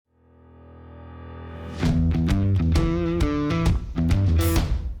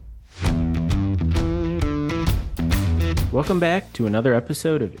Welcome back to another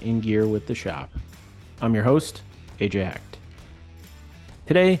episode of In Gear with the Shop. I'm your host, AJ Hecht.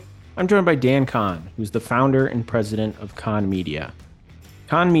 Today, I'm joined by Dan Kahn, who's the founder and president of Kahn Media.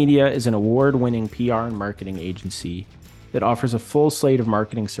 Kahn Media is an award-winning PR and marketing agency that offers a full slate of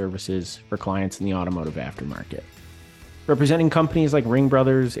marketing services for clients in the automotive aftermarket. Representing companies like Ring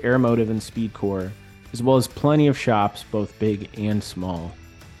Brothers, Aeromotive, and Speedcore, as well as plenty of shops, both big and small.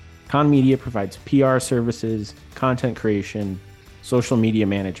 Kahn Media provides PR services, content creation, social media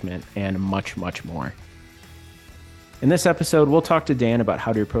management, and much, much more. In this episode, we'll talk to Dan about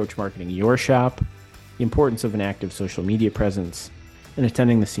how to approach marketing your shop, the importance of an active social media presence, and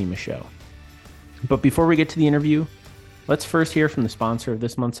attending the SEMA show. But before we get to the interview, let's first hear from the sponsor of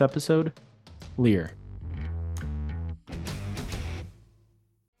this month's episode, Lear.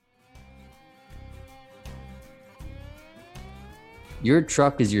 Your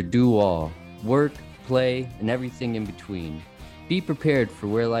truck is your do-all, work, play, and everything in between. Be prepared for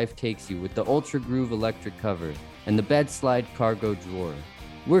where life takes you with the Ultra Groove electric cover and the bed slide cargo drawer.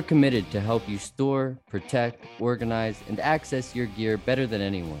 We're committed to help you store, protect, organize, and access your gear better than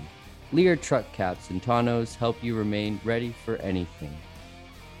anyone. Lear truck caps and tonneaus help you remain ready for anything.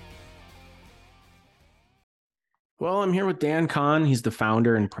 Well, I'm here with Dan Kahn. He's the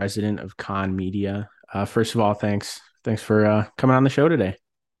founder and president of Kahn Media. First of all, thanks for coming on the show today.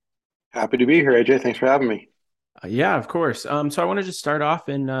 Happy to be here, AJ. Thanks for having me. Yeah, of course. So I want to just start off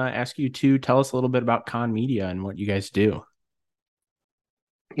and ask you to tell us a little bit about Kahn Media and what you guys do.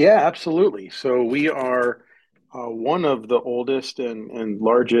 Yeah, absolutely. So we are one of the oldest and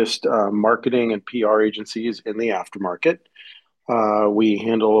largest marketing and PR agencies in the aftermarket.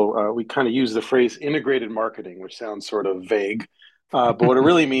 We kind of use the phrase integrated marketing, which sounds sort of vague. But what it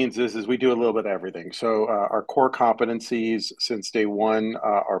really means is we do a little bit of everything. So our core competencies since day one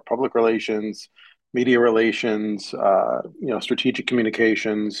are public relations, media relations, strategic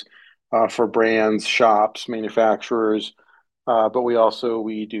communications for brands, shops, manufacturers. But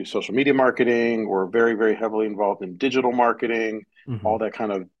we do social media marketing. We're very, very heavily involved in digital marketing, all that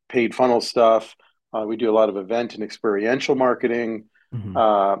kind of paid funnel stuff. We do a lot of event and experiential marketing.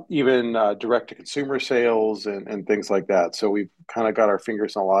 Even direct-to-consumer sales and things like that. So we've kind of got our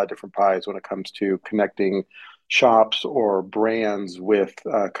fingers in a lot of different pies when it comes to connecting shops or brands with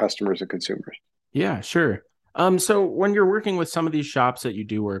customers and consumers. Yeah, sure. So when you're working with some of these shops that you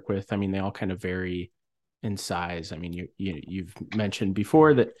do work with, I mean, they all kind of vary in size. I mean, you've mentioned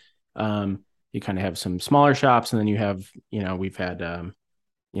before that you kind of have some smaller shops, and then you have, we've had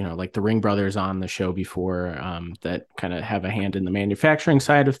like the Ring Brothers on the show before that kind of have a hand in the manufacturing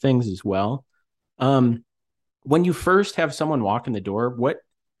side of things as well. When you first have someone walk in the door, what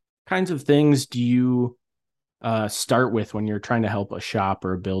kinds of things do you start with when you're trying to help a shop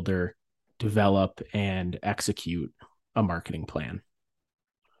or a builder develop and execute a marketing plan?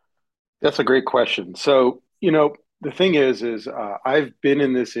 That's a great question. So, the thing is I've been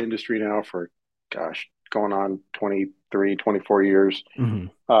in this industry now for, going on 23, 24 years.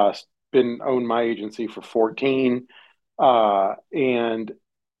 Owned my agency for 14. And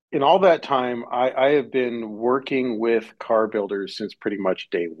in all that time, I have been working with car builders since pretty much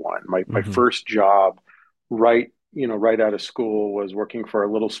day one. My first job right out of school was working for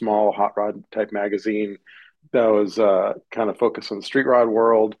a little small hot rod type magazine that was kind of focused on the street rod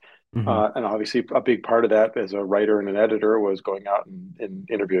world. And obviously a big part of that as a writer and an editor was going out and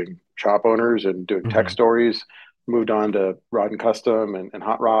interviewing shop owners and doing tech stories. Moved on to Rod and Custom and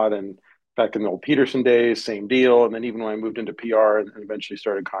Hot Rod, and back in the old Peterson days, same deal. And then even when I moved into PR and eventually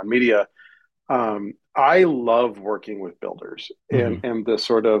started Kahn Media, I love working with builders. And the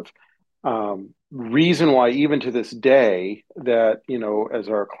sort of reason why even to this day that, as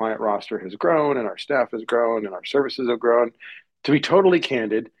our client roster has grown and our staff has grown and our services have grown, to be totally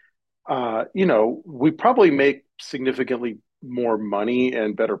candid, we probably make significantly more money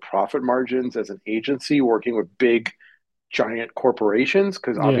and better profit margins as an agency working with big, giant corporations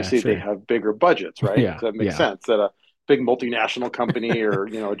because obviously they have bigger budgets, right? Yeah, so that makes sense that a big multinational company or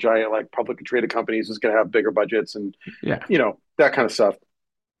a giant like publicly traded companies is going to have bigger budgets and that kind of stuff.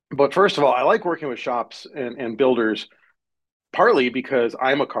 But first of all, I like working with shops and builders partly because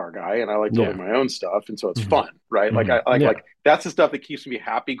I'm a car guy and I like building my own stuff. And so it's fun, right? Like like that's the stuff that keeps me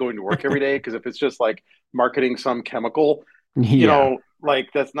happy going to work every day. Cause if it's just like marketing some chemical, like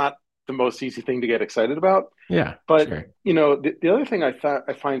that's not the most easy thing to get excited about. Yeah. But, the other thing I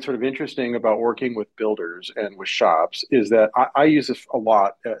find sort of interesting about working with builders and with shops is that I use this a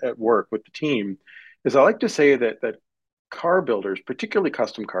lot at work with the team is I like to say that car builders, particularly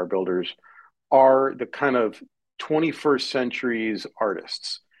custom car builders, are the kind of 21st century's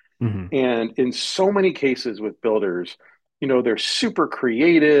artists. And in so many cases with builders, they're super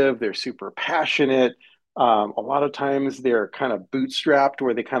creative, they're super passionate. A lot of times they're kind of bootstrapped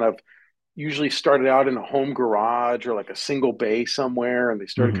where they kind of usually started out in a home garage or like a single bay somewhere, and they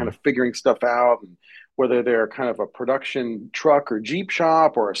started kind Hmm. of figuring stuff out. And whether they're kind of a production truck or Jeep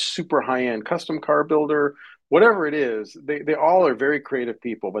shop or a super high end custom car builder, whatever it is, they all are very creative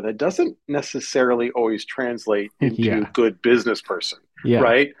people, but that doesn't necessarily always translate into Yeah. good business person, Yeah.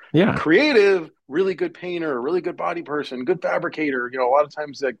 right? Yeah. Creative, really good painter, really good body person, good fabricator. A lot of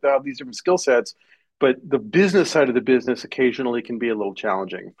times like they have these different skill sets, but the business side of the business occasionally can be a little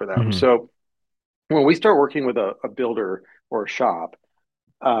challenging for them. Hmm. So when we start working with a builder or a shop,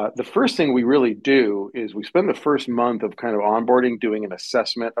 the first thing we really do is we spend the first month of kind of onboarding doing an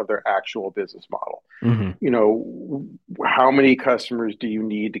assessment of their actual business model. Hmm. How many customers do you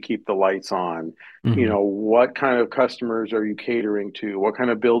need to keep the lights on? Hmm. What kind of customers are you catering to? What kind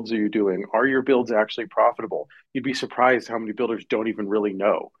of builds are you doing? Are your builds actually profitable? You'd be surprised how many builders don't even really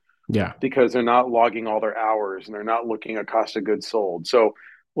know Yeah. because they're not logging all their hours and they're not looking at cost of goods sold. So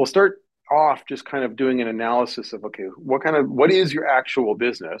we'll start off just kind of doing an analysis of, okay, what is your actual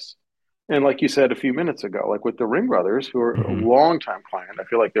business? And like you said a few minutes ago, like with the Ring Brothers, who are a Hmm. longtime client, I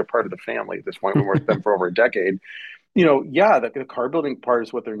feel like they're part of the family at this point. We worked with them for over a decade. Yeah, the car building part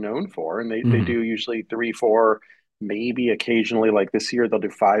is what they're known for, and they Hmm. do usually three, four, maybe occasionally like this year they'll do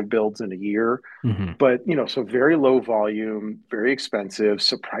five builds in a year. Hmm. But so very low volume, very expensive.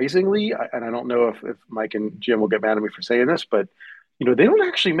 Surprisingly, and I don't know if Mike and Jim will get mad at me for saying this, but they don't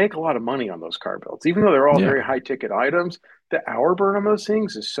actually make a lot of money on those car builds, even though they're all Yeah. very high ticket items. The hour burn on those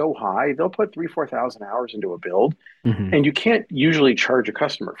things is so high; they'll put 3,000 to 4,000 hours into a build, Hmm. and you can't usually charge a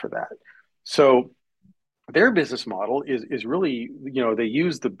customer for that. So their business model is really, they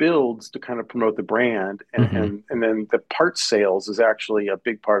use the builds to kind of promote the brand, and Hmm. and then the parts sales is actually a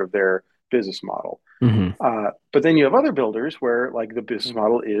big part of their business model. Hmm. But then you have other builders where like the business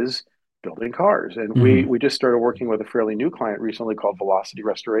model is building cars. And we Hmm. we just started working with a fairly new client recently called Velocity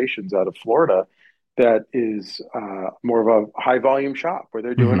Restorations out of Florida that is more of a high volume shop where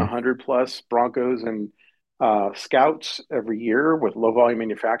they're doing Hmm. 100 plus Broncos and Scouts every year with low volume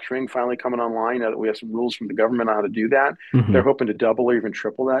manufacturing finally coming online. Now that we have some rules from the government on how to do that, Hmm. they're hoping to double or even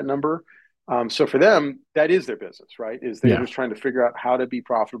triple that number. So for them, that is their business, right? Is they're Yeah. just trying to figure out how to be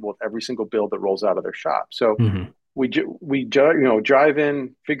profitable with every single build that rolls out of their shop. So Hmm. we drive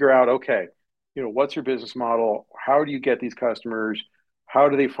in, figure out, okay, what's your business model? How do you get these customers? How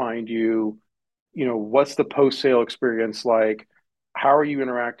do they find you? What's the post sale experience like? How are you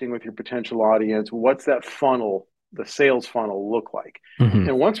interacting with your potential audience? What's that funnel, the sales funnel, look like? Hmm.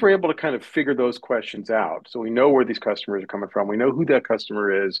 And once we're able to kind of figure those questions out, so we know where these customers are coming from, we know who that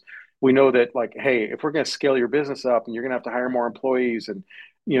customer is, we know that, like, hey, if we're going to scale your business up and you're going to have to hire more employees and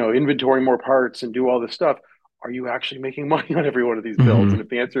inventory more parts and do all this stuff, are you actually making money on every one of these builds? And Hmm. if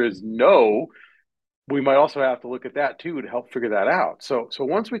the answer is no, we might also have to look at that too to help figure that out. So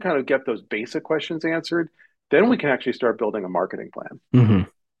once we kind of get those basic questions answered, then we can actually start building a marketing plan. Hmm.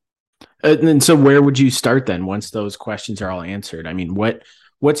 And then, so where would you start then once those questions are all answered? I mean,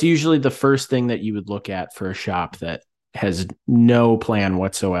 what's usually the first thing that you would look at for a shop that has no plan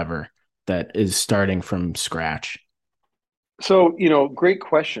whatsoever, that is starting from scratch? So, great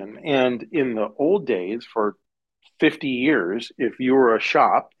question. And in the old days, for 50 years, if you were a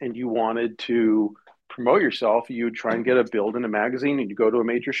shop and you wanted to promote yourself, you'd try and get a build in a magazine and you go to a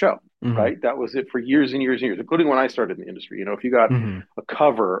major show, Hmm. right? That was it for years and years and years, including when I started in the industry. If you got Hmm. a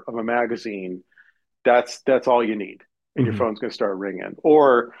cover of a magazine, that's all you need, and your Hmm. phone's going to start ringing.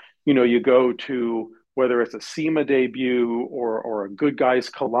 Or you go to whether it's a SEMA debut or a Good Guys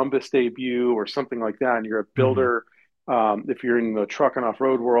Columbus debut or something like that, and you're a Hmm. builder. If you're in the truck and off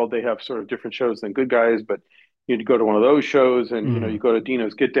road world, they have sort of different shows than Good Guys, but you need to go to one of those shows, and you Hmm. go to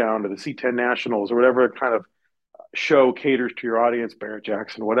Dino's Get Down to the C10 Nationals or whatever kind of show caters to your audience, Barrett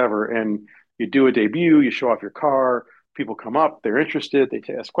Jackson, whatever, and you do a debut, you show off your car, people come up, they're interested, they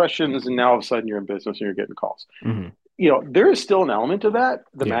ask questions, and now all of a sudden you're in business and you're getting calls. Hmm. There is still an element of that.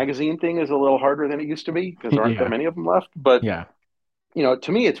 The Yeah. magazine thing is a little harder than it used to be because there aren't that Yeah. many of them left. But Yeah.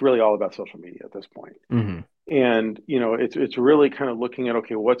 to me, it's really all about social media at this point. Hmm. And it's really kind of looking at,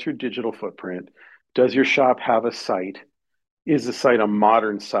 okay, what's your digital footprint? Does your shop have a site? Is the site a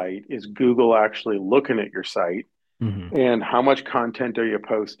modern site? Is Google actually looking at your site? Hmm. And how much content are you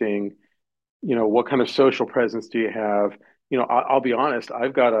posting? What kind of social presence do you have? I'll be honest,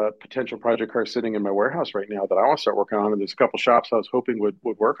 I've got a potential project car sitting in my warehouse right now that I want to start working on, and there's a couple shops I was hoping would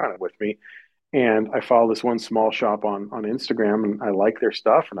work on it with me. And I follow this one small shop on Instagram, and I like their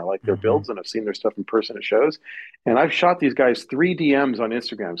stuff and I like their Hmm. builds, and I've seen their stuff in person at shows. And I've shot these guys three DMs on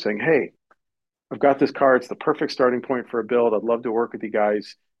Instagram saying, "Hey, I've got this car. It's the perfect starting point for a build. I'd love to work with you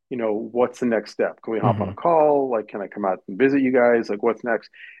guys. What's the next step? Can we hop on a Hmm. call? Like, can I come out and visit you guys? Like, what's next?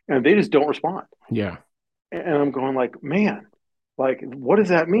 And they just don't respond. Yeah. And I'm going like, man, like, what does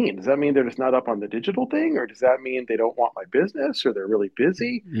that mean? Does that mean they're just not up on the digital thing? Or does that mean they don't want my business or they're really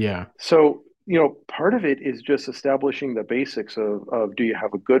busy? Yeah. So, part of it is just establishing the basics of do you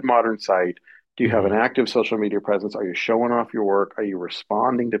have a good modern site? Do you have an Hmm. active social media presence? Are you showing off your work? Are you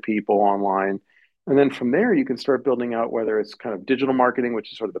responding to people online? And then from there, you can start building out whether it's kind of digital marketing,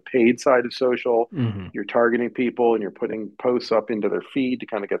 which is sort of the paid side of social. Hmm. You're targeting people and you're putting posts up into their feed to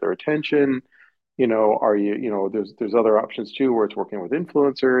kind of get their attention. Are you, there's other options too, where it's working with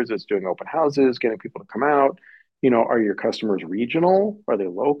influencers, it's doing open houses, getting people to come out. Are your customers regional? Are they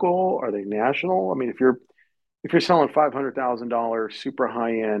local? Are they national? I mean, if you're selling $500,000 super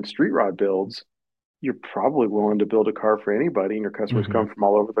high end street rod builds, you're probably willing to build a car for anybody, and your customers Hmm. come from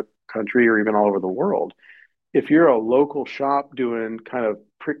all over the country or even all over the world. If you're a local shop doing kind of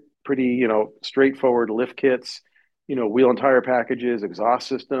pretty, straightforward lift kits, wheel and tire packages, exhaust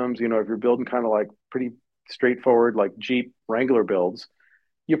systems, if you're building kind of like pretty straightforward, like Jeep Wrangler builds,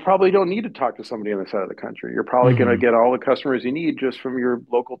 you probably don't need to talk to somebody on the side of the country. You're probably going to Hmm. get all the customers you need just from your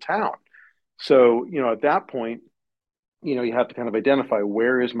local town. So, at that point, you have to kind of identify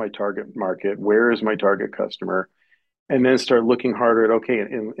where is my target market, where is my target customer, and then start looking harder at, okay,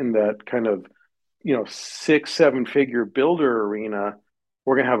 in that kind of, 6, 7 figure builder arena,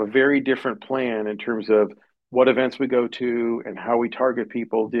 we're going to have a very different plan in terms of what events we go to and how we target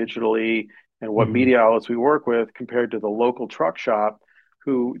people digitally and what Hmm. media outlets we work with compared to the local truck shop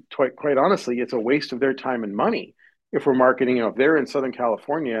who, quite honestly, it's a waste of their time and money. If we're marketing, if they're in Southern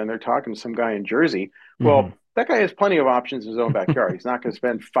California and they're talking to some guy in Jersey, Hmm. well, that guy has plenty of options in his own backyard. He's not going to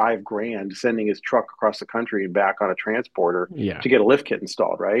spend 5 grand sending his truck across the country and back on a transporter Yeah. to get a lift kit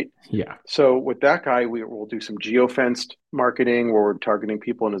installed, right? Yeah. So with that guy, we will do some geofenced marketing where we're targeting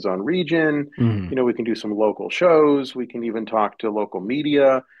people in his own region. Hmm. We can do some local shows. We can even talk to local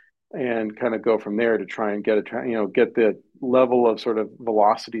media and kind of go from there to try and get the level of sort of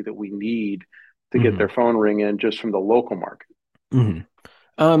velocity that we need to get their Hmm. phone ring in just from the local market.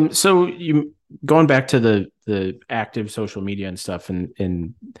 Hmm. So you going back to the active social media and stuff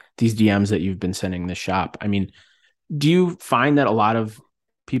and these DMs that you've been sending the shop. I mean, do you find that a lot of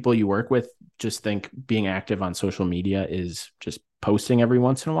people you work with just think being active on social media is just posting every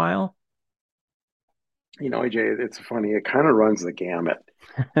once in a while? AJ, it's funny. It kind of runs the gamut.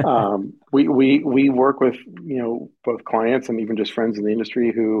 We work with both clients and even just friends in the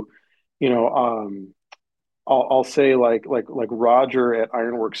industry who, you know, I'll say like Roger at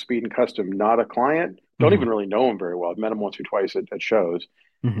Ironworks Speed and Custom, not a client. Don't Hmm. even really know him very well. I've met him once or twice at shows.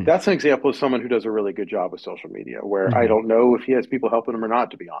 Hmm. That's an example of someone who does a really good job with social media, where I Hmm. don't know if he has people helping him or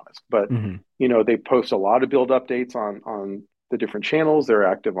not, to be honest. But Hmm. they post a lot of build updates on the different channels. They're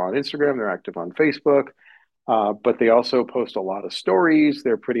active on Instagram. They're active on Facebook. But they also post a lot of stories.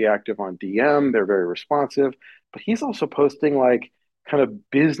 They're pretty active on DM. They're very responsive. But he's also posting like kind of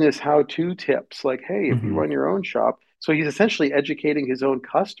business how-to tips, like, hey, if you Hmm. run your own shop. So he's essentially educating his own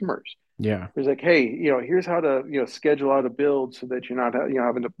customers. Yeah. He's like, hey, here's how to schedule out a build so that you're not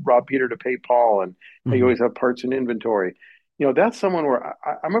having to rob Peter to pay Paul, and how you Hmm. always have parts in inventory. That's someone where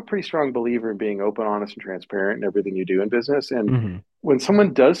I'm a pretty strong believer in being open, honest, and transparent in everything you do in business. And Hmm. when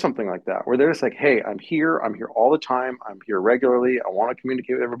someone does something like that, where they're just like, hey, I'm here all the time, I'm here regularly, I want to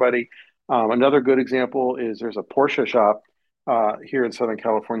communicate with everybody. Another good example is there's a Porsche shop here in Southern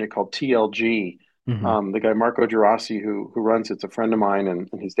California called TLG. Hmm. The guy Marco Girassi, who runs it's a friend of mine, and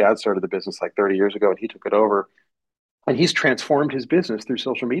his dad started the business like 30 years ago, and he took it over, and he's transformed his business through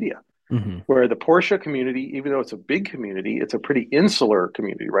social media. Hmm. Where the Porsche community, even though it's a big community, it's a pretty insular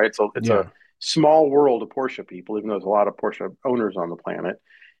community, right? So it's a Yeah. small world of Porsche people, even though there's a lot of Porsche owners on the planet.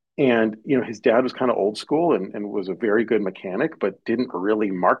 And his dad was kind of old school and was a very good mechanic, but didn't really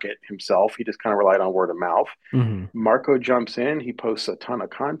market himself. He just kind of relied on word of mouth. Hmm. Marco jumps in, he posts a ton of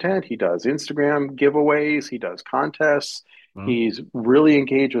content, he does Instagram giveaways, he does contests, Well. he's really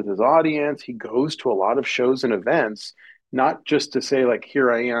engaged with his audience, he goes to a lot of shows and events, not just to say like,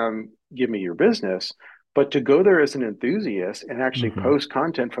 here I am, give me your business, but to go there as an enthusiast and actually Hmm. post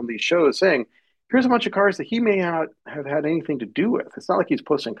content from these shows saying, here's a bunch of cars that he may not have had anything to do with. It's not like he's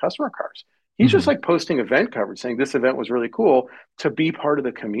posting customer cars. He's just Hmm. like posting event coverage saying this event was really cool to be part of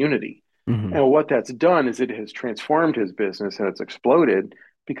the community. Hmm. And what that's done is it has transformed his business and it's exploded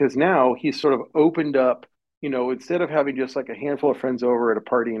because now he's sort of opened up, instead of having just like a handful of friends over at a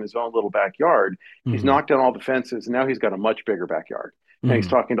party in his own little backyard, he's Hmm. knocked down all the fences and now he's got a much bigger backyard. And he's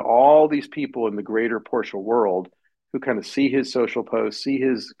Hmm. talking to all these people in the greater Porsche world. who kind of see his social posts, see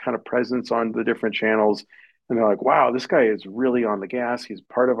his kind of presence on the different channels, and they're like, wow, this guy is really on the gas. He's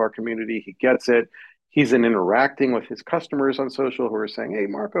part of our community. He gets it. He's in interacting with his customers on social who are saying, hey,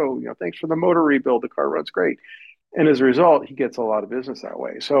 Marco, thanks for the motor rebuild. The car runs great. And as a result, he gets a lot of business that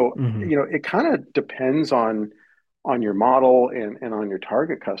way. So, Mm-hmm. it kind of depends on your model and on your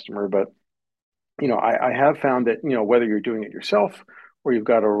target customer. But I have found that, whether you're doing it yourself or you've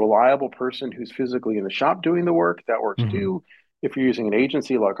got a reliable person who's physically in the shop doing the work, that works Mm-hmm. too. If you're using an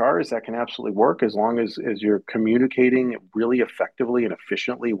agency like ours, that can absolutely work as long as you're communicating really effectively and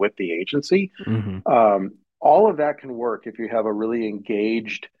efficiently with the agency. Mm-hmm. All of that can work if you have a really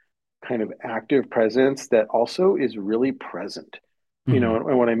engaged, kind of active presence that also is really present. Mm-hmm.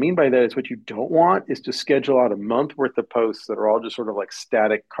 And what I mean by that is what you don't want is to schedule out a month worth of posts that are all just sort of like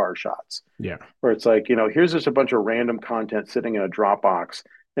static car shots Yeah. where it's like, here's just a bunch of random content sitting in a Dropbox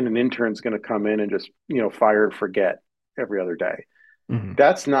and an intern's going to come in and just, fire and forget every other day. Mm-hmm.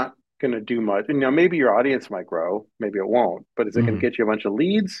 That's not going to do much. And maybe your audience might grow, maybe it won't, but is it going to Mm-hmm. get you a bunch of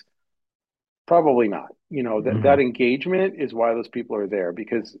leads? Probably not. That Mm-hmm. engagement is why those people are there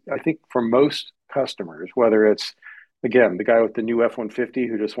because I think for most customers, whether it's again the guy with the new F-150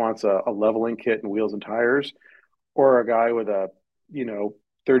 who just wants a leveling kit and wheels and tires, or a guy with a you know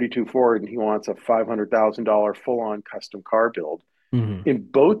 32 Ford and he wants a $500,000 full-on custom car build. Mm-hmm. In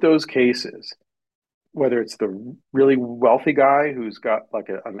both those cases, whether it's the really wealthy guy who's got like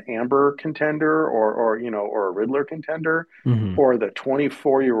an Amber contender or a Riddler contender, Mm-hmm. or the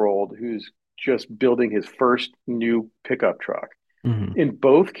 24-year-old who's just building his first new pickup truck. Mm-hmm. In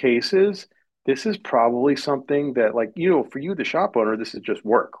both cases, this is probably something that, like, for you, the shop owner, this is just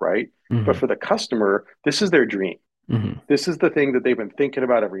work, right? But Mm-hmm. for the customer, this is their dream. Mm-hmm. This is the thing that they've been thinking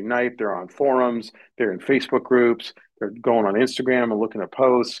about every night. They're on forums, they're in Facebook groups, they're going on Instagram and looking at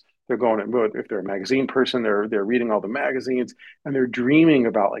posts. They're going if they're a magazine person, they're reading all the magazines and they're dreaming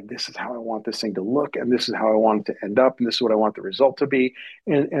about like this is how I want this thing to look and this is how I want it to end up and this is what I want the result to be.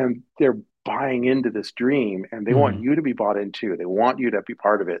 And they're buying into this dream and they want Mm-hmm. you to be bought into. They want you to be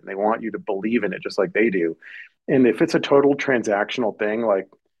part of it and they want you to believe in it just like they do. And if it's a total transactional thing, like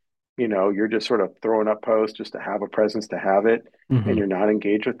you're just sort of throwing up posts just to have a presence to have it, and Mm-hmm. you're not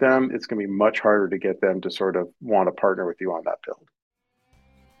engaged with them, it's going to be much harder to get them to sort of want to partner with you on that build.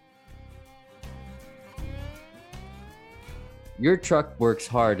 Your truck works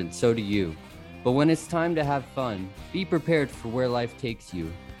hard and so do you. But when it's time to have fun, be prepared for where life takes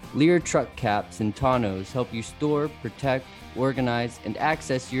you. Lear truck caps and tonneaus help you store, protect, organize, and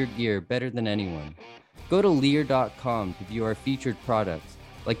access your gear better than anyone. Go to Lear.com to view our featured products,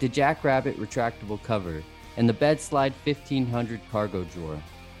 like the Jackrabbit retractable cover and the Bedslide 1500 cargo drawer.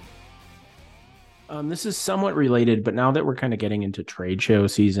 This is somewhat related, but now that we're kind of getting into trade show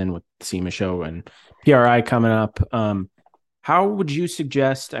season with SEMA show and PRI coming up, how would you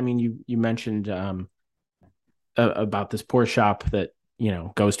suggest? I mean, you mentioned about this poor shop that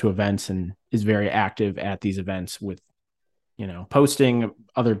goes to events and is very active at these events with posting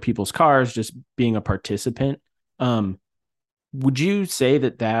other people's cars, just being a participant. Would you say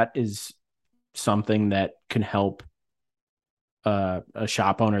that is something that can help a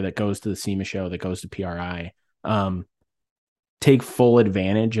shop owner that goes to the SEMA show, that goes to PRI, take full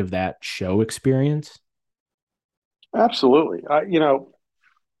advantage of that show experience? Absolutely.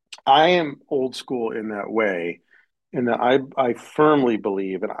 I am old school in that way, in that I firmly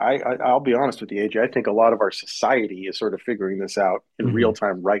believe, and I'll be honest with you, AJ, I think a lot of our society is sort of figuring this out in Mm-hmm. real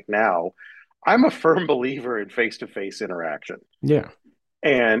time right now. I'm a firm believer in face-to-face interaction. Yeah.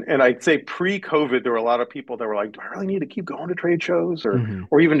 And I'd say pre-COVID, there were a lot of people that were like, "Do I really need to keep going to trade shows, or Mm-hmm.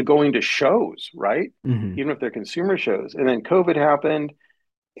 or even going to shows, right? Mm-hmm. Even if they're consumer shows." And then COVID happened,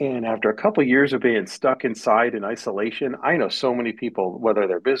 and after a couple of years of being stuck inside in isolation, I know so many people, whether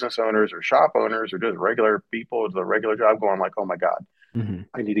they're business owners or shop owners or just regular people with a regular job, going like, "Oh my God, Mm-hmm.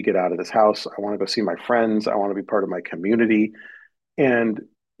 I need to get out of this house. I want to go see my friends. I want to be part of my community." And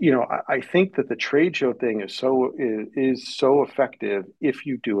I think that the trade show thing is so effective if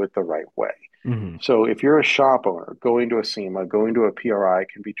you do it the right way. Mm-hmm. So if you're a shop owner, going to a SEMA, going to a PRI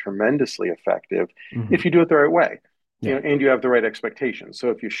can be tremendously effective Mm-hmm. if you do it the right way, Yeah. and you have the right expectations.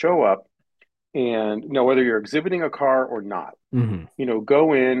 So if you show up and whether you're exhibiting a car or not, Mm-hmm.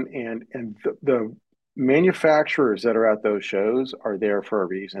 go in and the manufacturers that are at those shows are there for a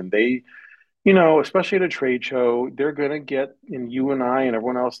reason. They especially at a trade show, they're going to get, and you and I and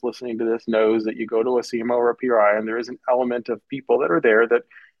everyone else listening to this knows that you go to a SEMA or a PRI, and there is an element of people that are there that,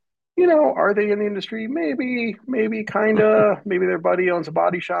 are they in the industry? Maybe, kind of. Maybe their buddy owns a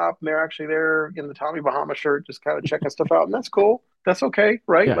body shop, and they're actually there in the Tommy Bahama shirt, just kind of checking stuff out, and that's cool. That's okay,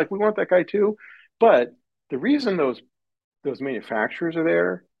 right? Yeah. Like we want that guy too. But the reason those manufacturers are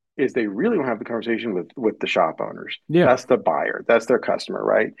there is they really want to have the conversation with the shop owners. Yeah. That's the buyer. That's their customer,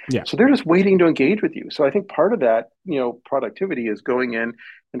 right? Yeah. So they're just waiting to engage with you. So I think part of that, productivity is going in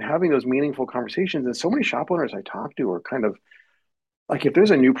and having those meaningful conversations. And so many shop owners I talk to are kind of like, if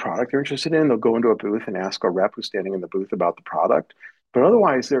there's a new product they're interested in, they'll go into a booth and ask a rep who's standing in the booth about the product. But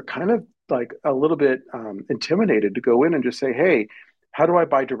otherwise, they're kind of like a little bit intimidated to go in and just say, hey, how do I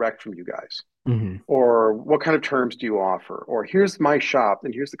buy direct from you guys? Mm-hmm. Or what kind of terms do you offer? Or here's my shop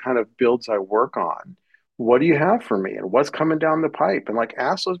and here's the kind of builds I work on. What do you have for me? And what's coming down the pipe? And like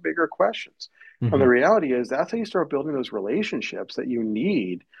ask those bigger questions. And Mm-hmm. the reality is that's how you start building those relationships that you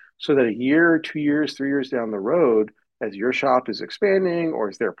need so that a year, 2 years, 3 years down the road, as your shop is expanding or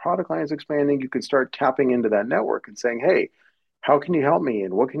as their product line is expanding, you can start tapping into that network and saying, hey, how can you help me?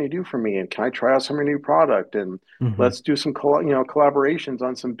 And what can you do for me? And can I try out some of your new product? And Mm-hmm. let's do some collaborations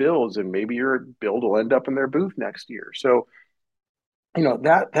on some builds, and maybe your build will end up in their booth next year. So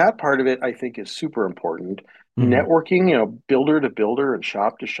that part of it I think is super important. Mm-hmm. Networking, builder to builder and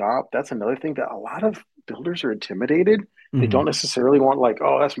shop to shop, that's another thing that a lot of builders are intimidated. They Mm-hmm. don't necessarily want like,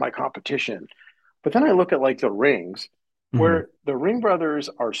 oh, that's my competition. But then I look at like the rings, Mm-hmm. where the Ring brothers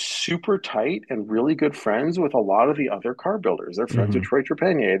are super tight and really good friends with a lot of the other car builders. They're friends Mm-hmm. with Troy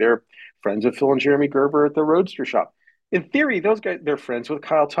Trepanier. They're friends with Phil and Jeremy Gerber at the Roadster shop. In theory, those guys, they're friends with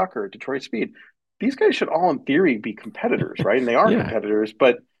Kyle Tucker at Detroit Speed. These guys should all, in theory, be competitors, right? And they are Yeah. competitors,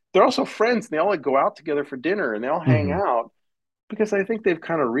 but they're also friends. And they all like go out together for dinner and they all hang Mm-hmm. out because I think they've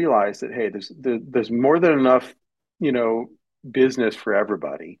kind of realized that hey, there's more than enough, you know, business for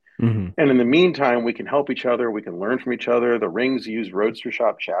everybody. Mm-hmm. And in the meantime, we can help each other. We can learn from each other. The Rings use Roadster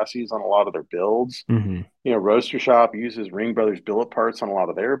Shop chassis on a lot of their builds. Mm-hmm. Roadster Shop uses Ring Brothers billet parts on a lot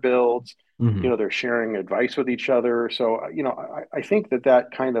of their builds. Mm-hmm. They're sharing advice with each other. So, I think that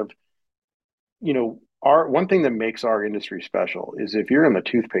kind of, our one thing that makes our industry special is if you're in the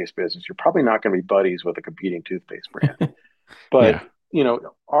toothpaste business, you're probably not going to be buddies with a competing toothpaste brand. But Yeah.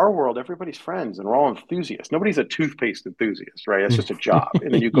 our world, everybody's friends and we're all enthusiasts. Nobody's a toothpaste enthusiast, right? That's just a job.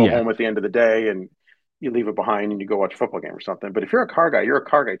 And then you go Yeah. home at the end of the day and you leave it behind and you go watch a football game or something. But if you're a car guy, you're a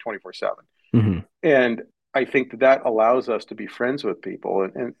car guy 24/7. Mm-hmm. And I think that allows us to be friends with people.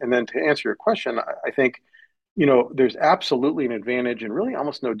 And then to answer your question, I think, there's absolutely an advantage and really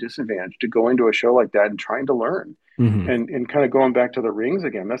almost no disadvantage to go into a show like that and trying to learn. Mm-hmm. And kind of going back to the Rings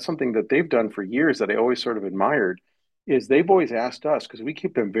again, that's something that they've done for years that I always sort of admired is they've always asked us because we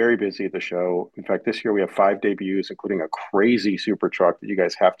keep them very busy at the show. In fact, this year we have 5 debuts, including a crazy super truck that you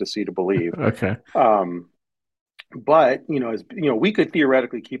guys have to see to believe. Okay. But as we could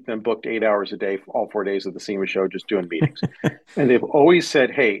theoretically keep them booked 8 hours a day, all 4 days of the SEMA show, just doing meetings. And they've always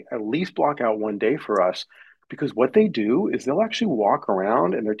said, hey, at least block out one day for us. Because what they do is they'll actually walk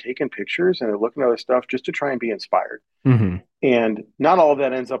around and they're taking pictures and they're looking at other stuff just to try and be inspired. Mm-hmm. And not all of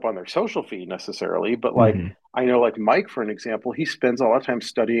that ends up on their social feed necessarily, but like Mm-hmm. I know like Mike, for an example, he spends a lot of time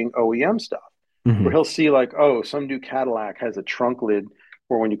studying OEM stuff Mm-hmm. where he'll see like, oh, some new Cadillac has a trunk lid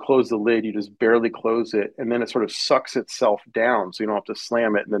where when you close the lid, you just barely close it and then it sort of sucks itself down so you don't have to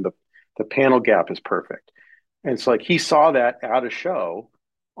slam it. And then the panel gap is perfect. And it's like he saw that at a show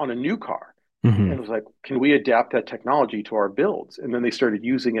on a new car Mm-hmm. and was like, can we adapt that technology to our builds? And then they started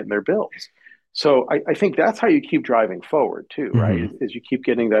using it in their builds. So I think that's how you keep driving forward too, right? Mm-hmm. Is you keep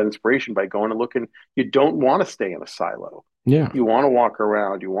getting that inspiration by going and looking. You don't want to stay in a silo. Yeah. You want to walk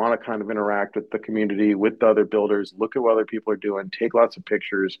around. You want to kind of interact with the community, with the other builders, look at what other people are doing, take lots of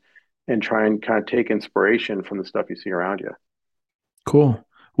pictures, and try and kind of take inspiration from the stuff you see around you. Cool.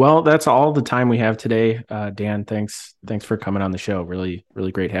 Well, that's all the time we have today. Dan, thanks for coming on the show. Really,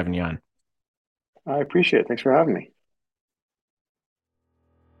 really great having you on. I appreciate it. Thanks for having me.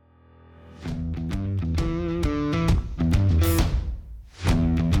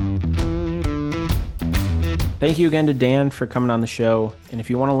 Thank you again to Dan for coming on the show. And if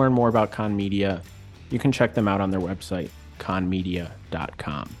you want to learn more about Kahn Media, you can check them out on their website,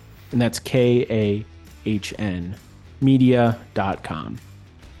 kahnmedia.com. And that's KAHN media.com.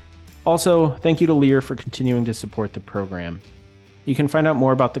 Also, thank you to Lear for continuing to support the program. You can find out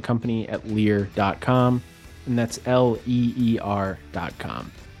more about the company at lear.com, and that's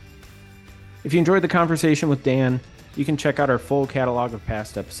LEER.com. If you enjoyed the conversation with Dan, you can check out our full catalog of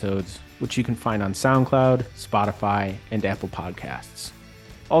past episodes, which you can find on SoundCloud, Spotify, and Apple Podcasts.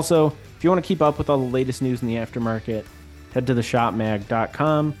 Also, if you want to keep up with all the latest news in the aftermarket, head to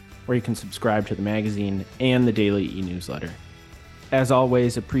theshopmag.com, where you can subscribe to the magazine and the daily e-newsletter. As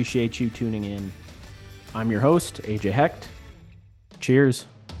always, appreciate you tuning in. I'm your host, AJ Hecht. Cheers.